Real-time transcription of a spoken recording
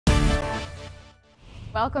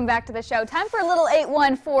Welcome back to the show. Time for a little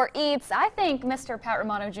 814 Eats. I think Mr. Pat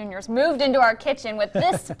Romano Jr. has moved into our kitchen with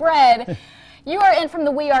this spread. You are in from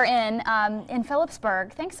the We Are in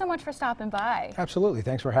Phillipsburg. Thanks so much for stopping by. Absolutely.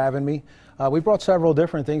 Thanks for having me. We brought several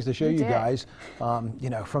different things to show you guys. You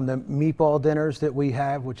know, from the meatball dinners that we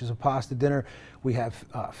have, which is a pasta dinner, we have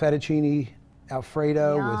fettuccine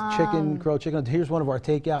Alfredo with chicken, grilled chicken. Here's one of our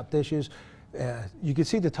takeout dishes. You can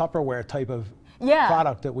see the Tupperware type of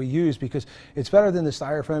product that we use because it's better than the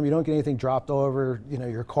styrofoam. You don't get anything dropped all over, you know,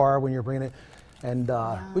 your car when you're bringing it. And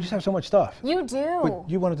we just have so much stuff. You do. But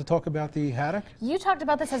you wanted to talk about the haddock? You talked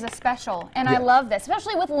about this as a special, and I love this,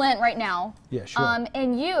 especially with Lent right now. Yeah, sure.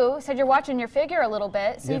 And you said you're watching your figure a little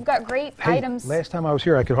bit, so you've got great items. Last time I was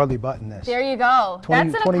here, I could hardly button this. There you go.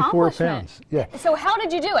 That's an 24 accomplishment. pounds. Yeah. So how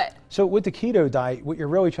did you do it? So with the keto diet, what you're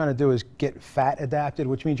really trying to do is get fat adapted,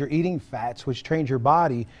 which means you're eating fats, which trains your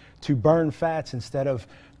body to burn fats instead of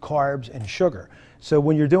carbs and sugar. So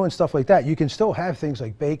when you're doing stuff like that, you can still have things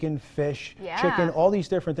like bacon, fish, chicken, all these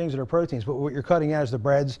different things that are proteins, but what you're cutting out is the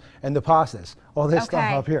breads and the pastas, all this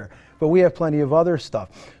stuff up here. But we have plenty of other stuff.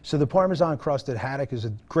 So the Parmesan Crusted Haddock is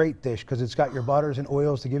a great dish because it's got your butters and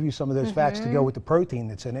oils to give you some of those fats to go with the protein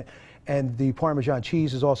that's in it. And the Parmesan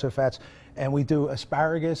cheese is also fats. And we do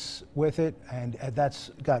asparagus with it, and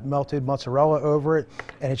that's got melted mozzarella over it,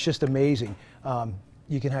 and it's just amazing.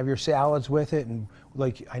 You can have your salads with it, and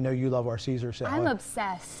like I know you love our Caesar salad. I'm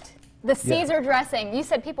obsessed. The Caesar dressing. You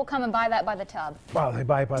said people come and buy that by the tub. Wow, they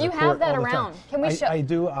buy it by the quart. Do you have that around? Can we show? I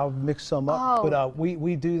do. I'll mix some up, but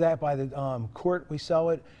we do that by the quart. We sell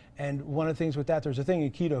it, and one of the things with that, there's a thing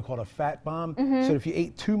in keto called a fat bomb. So if you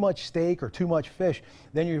ate too much steak or too much fish,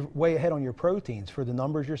 then you're way ahead on your proteins for the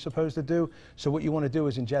numbers you're supposed to do. So what you want to do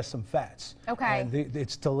is ingest some fats. And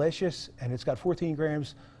it's delicious, and it's got 14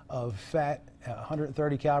 grams of fat,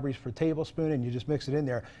 130 calories per tablespoon, and you just mix it in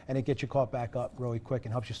there, and it gets you caught back up really quick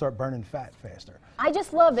and helps you start burning fat faster. I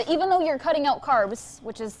just love that even though you're cutting out carbs,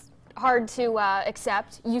 which is hard to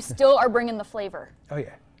accept, you still are bringing the flavor. Oh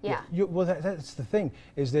yeah. Well, that's the thing,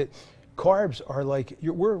 is that carbs are like,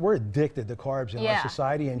 we're addicted to carbs in our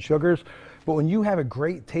society and sugars, but when you have a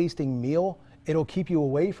great tasting meal, it'll keep you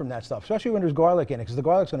away from that stuff, especially when there's garlic in it, because the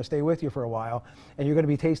garlic's going to stay with you for a while, and you're going to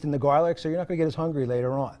be tasting the garlic, so you're not going to get as hungry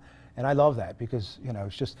later on. And I love that because, you know,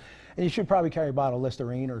 it's just, and you should probably carry a bottle of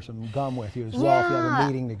Listerine or some gum with you as well if you have a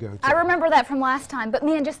meeting to go to. I remember that from last time, but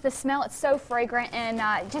man, just the smell, it's so fragrant,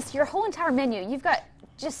 and just your whole entire menu, you've got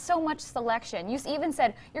just so much selection. You even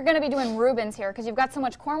said you're going to be doing Reubens here because you've got so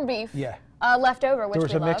much corned beef left over, which we love.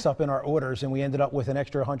 There was a mix-up in our orders, and we ended up with an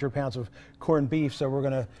extra 100 pounds of corned beef, so we're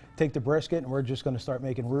going to take the brisket, and we're just going to start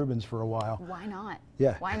making Reubens for a while. Why not?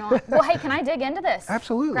 Yeah. Why not? Well, hey, can I dig into this?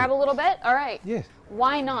 Absolutely. Grab a little bit? All right. Yes.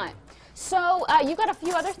 Why not? So you got a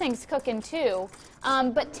few other things cooking too,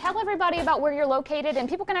 but tell everybody about where you're located, and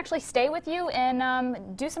people can actually stay with you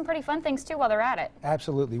and do some pretty fun things too while they're at it.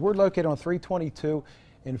 Absolutely. We're located on 322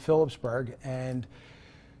 in Phillipsburg, and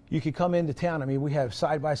you could come into town. I mean, we have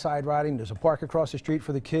side-by-side riding. There's a park across the street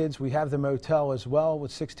for the kids. We have the motel as well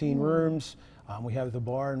with 16 rooms. We have the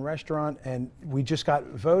bar and restaurant, and we just got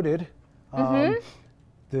voted the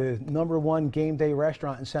 #1 game day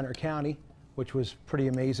restaurant in Center County, which was pretty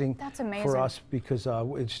amazing. That's amazing for us because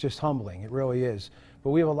it's just humbling. It really is.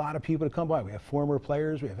 But we have a lot of people to come by. We have former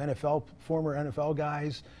players. We have former NFL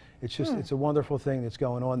guys. It's just, it's a wonderful thing that's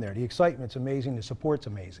going on there. The excitement's amazing. The support's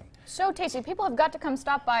amazing. So tasty. People have got to come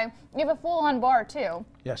stop by. You have a full-on bar too.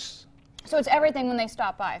 Yes. So it's everything when they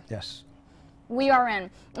stop by. Yes. We are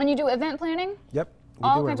in. And you do event planning? Yep.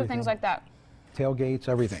 All kinds of things like that. Tailgates,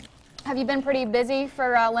 everything. Have you been pretty busy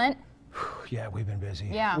for Lent? Yeah, we've been busy.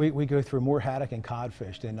 Yeah. We go through more haddock and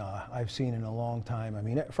codfish than I've seen in a long time. I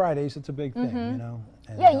mean, Fridays, it's a big thing, you know.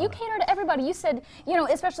 And, yeah, you cater to everybody. You said, you know,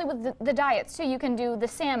 especially with the diets too, you can do the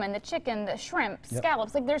salmon, the chicken, the shrimp,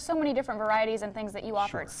 scallops. Like there's so many different varieties and things that you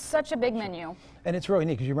offer. It's such a big menu. And it's really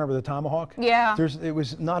neat because you remember the tomahawk? Yeah. It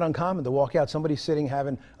was not uncommon to walk out, somebody sitting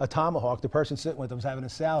having a tomahawk, the person sitting with them was having a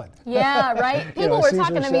salad. Yeah, right? People were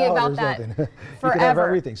talking to me about that forever. You can have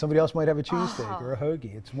everything. Somebody else might have a cheesesteak or a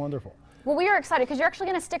hoagie. It's wonderful. Well, we are excited because you're actually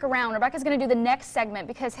going to stick around. Rebecca's going to do the next segment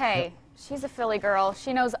because, hey, she's a Philly girl.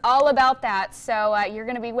 She knows all about that. So you're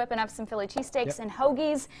going to be whipping up some Philly cheesesteaks and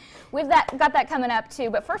hoagies. We've got that coming up,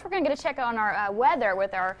 too. But first, we're going to get a check on our weather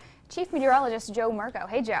with our Chief Meteorologist, Joe Murko.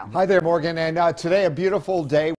 Hey, Joe. Hi there, Morgan. And today, a beautiful day.